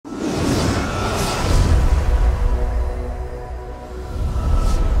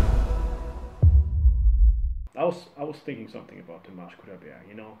was thinking something about Dimash Kudaibergen,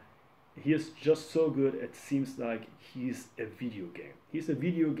 you know. He is just so good, it seems like he's a video game. He's a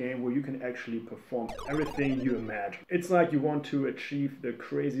video game where you can actually perform everything you imagine. It's like you want to achieve the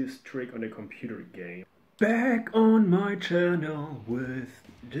craziest trick on a computer game. Back on my channel with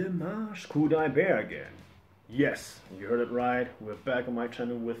Dimash Kudaibergen. Yes, you heard it right. We're back on my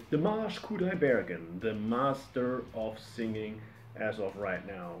channel with Dimash Kudaibergen, the master of singing as of right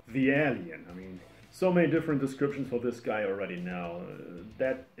now. The alien. I mean, so many different descriptions for this guy already now.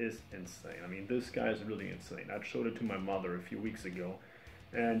 That is insane. I mean, this guy is really insane. I showed it to my mother a few weeks ago,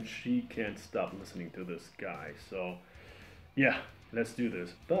 and she can't stop listening to this guy. So, yeah, let's do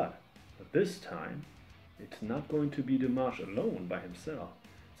this. But this time, it's not going to be Dimash alone by himself.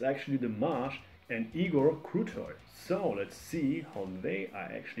 It's actually Dimash and Igor Krutoy. So let's see how they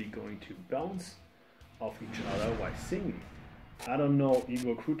are actually going to bounce off each other while singing. I don't know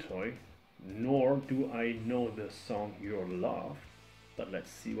Igor Krutoy, nor do I know the song Your Love, but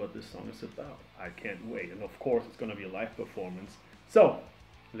let's see what this song is about. I can't wait. And of course it's gonna be a live performance. So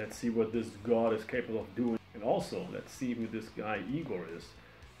let's see what this god is capable of doing. And also let's see who this guy Igor is.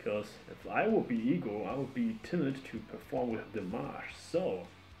 Because if I would be Igor, I would be timid to perform with Dimash. So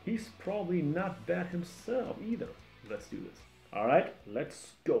he's probably not bad himself either. Let's do this. Alright,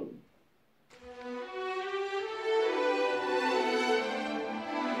 let's go.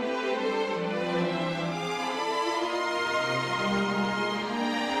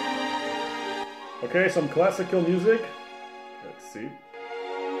 Okay, some classical music. Let's see.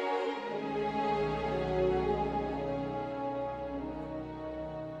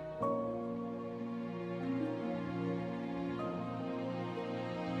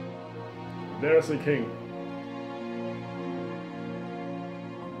 There's the king.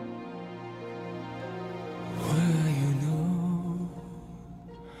 Well, you know,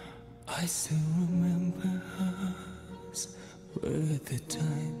 I still remember us. Were the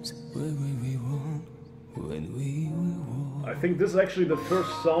times where we won, when we were warm. I think this is actually the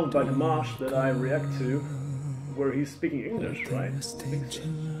first song by Dimash that I react to, where he's speaking English, right?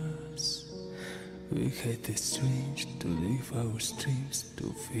 We had the strange to live our streams,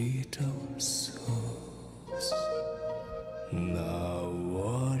 to feed our souls. Now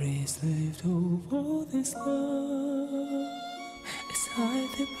what is left of all this love is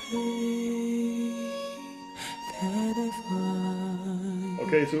hide the pain that I find.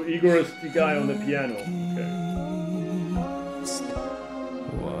 Okay, so Igor is the guy on the piano. Okay.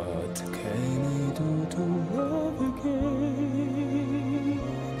 What can I do to love again?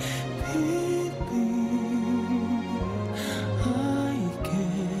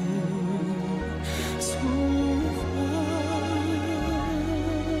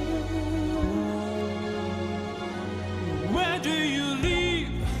 Do you live?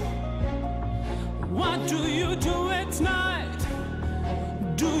 What do you do at night?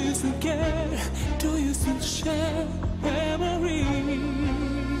 Do you still care? Do you still share memories?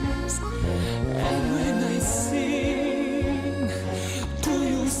 And when I sing, do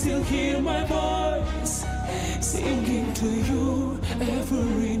you still hear my voice? Singing to you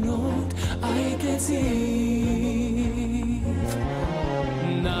every note I can sing.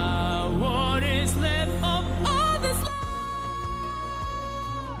 Now what is left of all this life?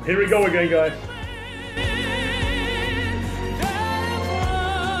 Here we go again, guys.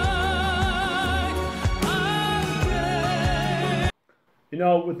 You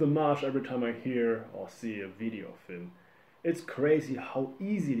know, with Dimash, every time I hear or see a video of him, it's crazy how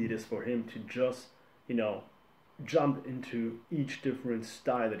easy it is for him to just, you know, jump into each different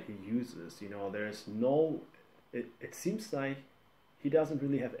style that he uses. You know, there's no, it seems like he doesn't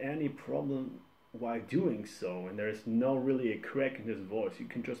really have any problem while doing so, and there's no really a crack in his voice. You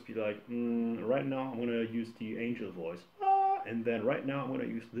can just be like, right now I'm gonna use the angel voice, and then right now I'm gonna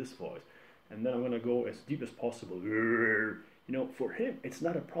use this voice, and then I'm gonna go as deep as possible. You know, for him it's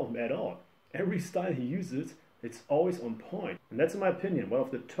not a problem at all. Every style he uses, it's always on point, and that's in my opinion one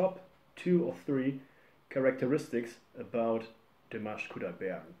of the top 2 or 3 characteristics about Dimash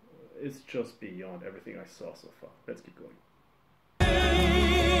Kudaibergen. It's just beyond everything I saw so far. Let's keep going.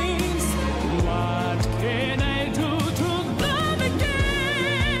 What can I do to love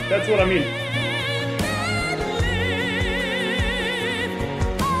again? That's what I mean.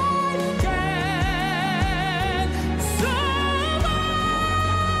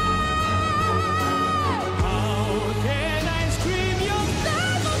 How can I scream your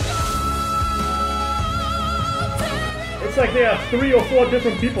love? It's like there are 3 or 4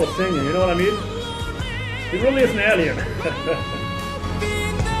 different people singing, you know what I mean? He really is an alien.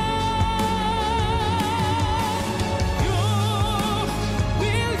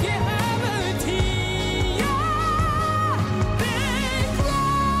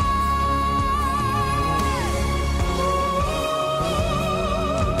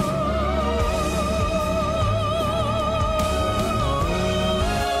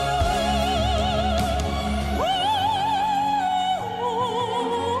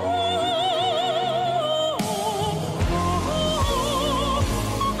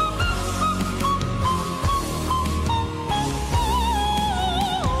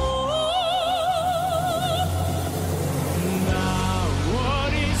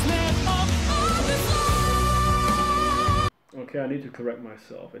 need to correct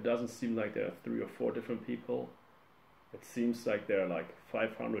myself. It doesn't seem like there are 3 or 4 different people. It seems like there are like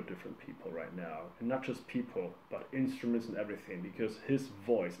 500 different people right now. And not just people, but instruments and everything. Because his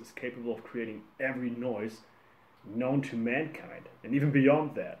voice is capable of creating every noise known to mankind. And even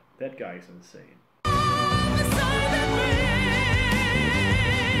beyond that. That guy is insane.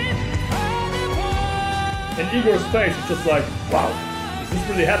 And Igor's face is just like, wow, is this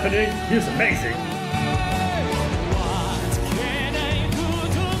really happening? He's amazing.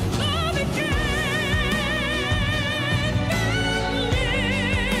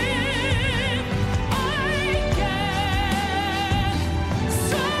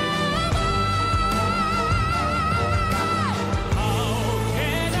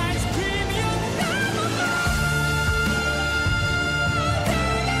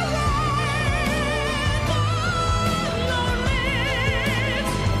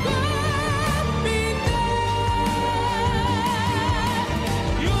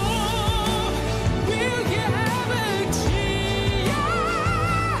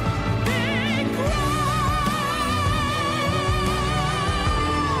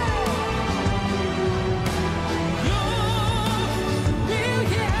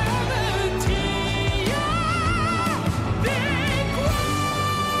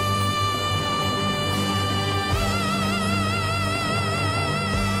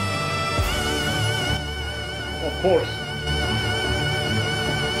 Of course.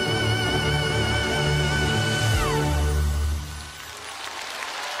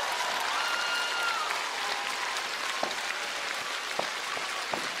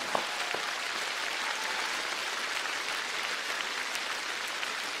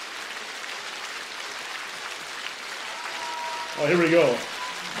 Oh, here we go.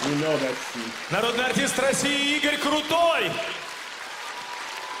 You know that scene. Народный артист России Игорь Крутой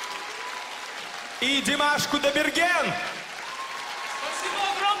и Димаш Кудайберген. Спасибо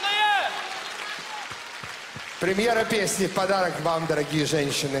огромное! Премьера песни в подарок вам, дорогие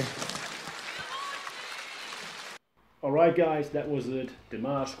женщины. Alright guys, that was it.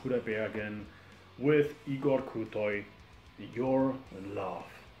 Dimash Kudaibergen with Igor Krutoy, Your Love.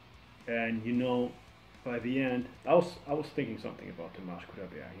 And you know, by the end, I was thinking something about Dimash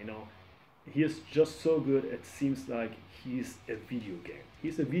Kudaibergen, you know. He is just so good, it seems like he's a video game.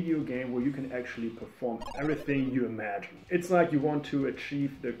 He's a video game where you can actually perform everything you imagine. It's like you want to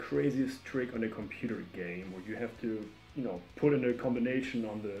achieve the craziest trick on a computer game where you have to, you know, put in a combination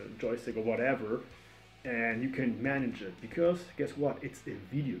on the joystick or whatever, and you can manage it. Because guess what? It's a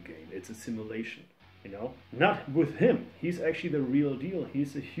video game. It's a simulation, you know. Not with him. He's actually the real deal.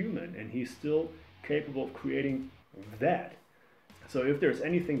 He's a human, and he's still capable of creating that. So if there's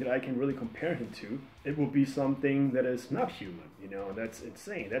anything that I can really compare him to, it will be something that is not human, you know. That's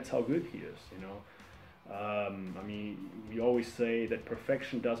insane. That's how good he is, you know. I mean, we always say that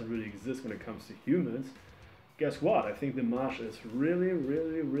perfection doesn't really exist when it comes to humans. Guess what? I think Dimash is really,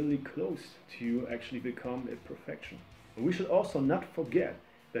 really, really close to actually become a perfection. And we should also not forget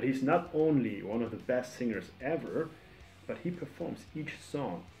that he's not only one of the best singers ever, but he performs each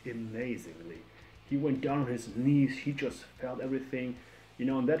song amazingly. He went down on his knees, he just felt everything, you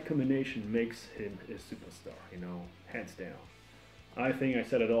know, and that combination makes him a superstar, you know, hands down. I think I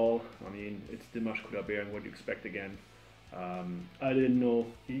said it all. I mean, it's Dimash Kudaibergen, what do you expect again? I didn't know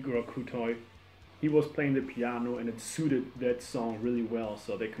Igor Krutoy. He was playing the piano and it suited that song really well,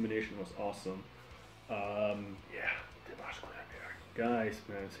 so that combination was awesome. Yeah, Dimash Kudaibergen. Guys,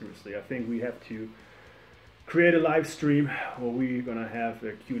 man, seriously, I think we have to create a live stream where we're gonna have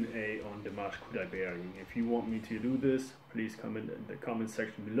a Q&A on Dimash Kudaibergen. If you want me to do this, please comment in the comment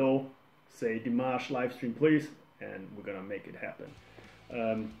section below. Say Dimash live stream please, and we're gonna make it happen.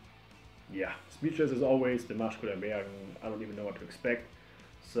 Yeah, speechless as always, Dimash Kudaibergen. I don't even know what to expect.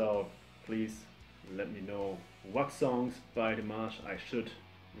 So please let me know what songs by Dimash I should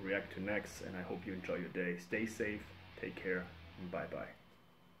react to next, and I hope you enjoy your day. Stay safe, take care, and bye bye.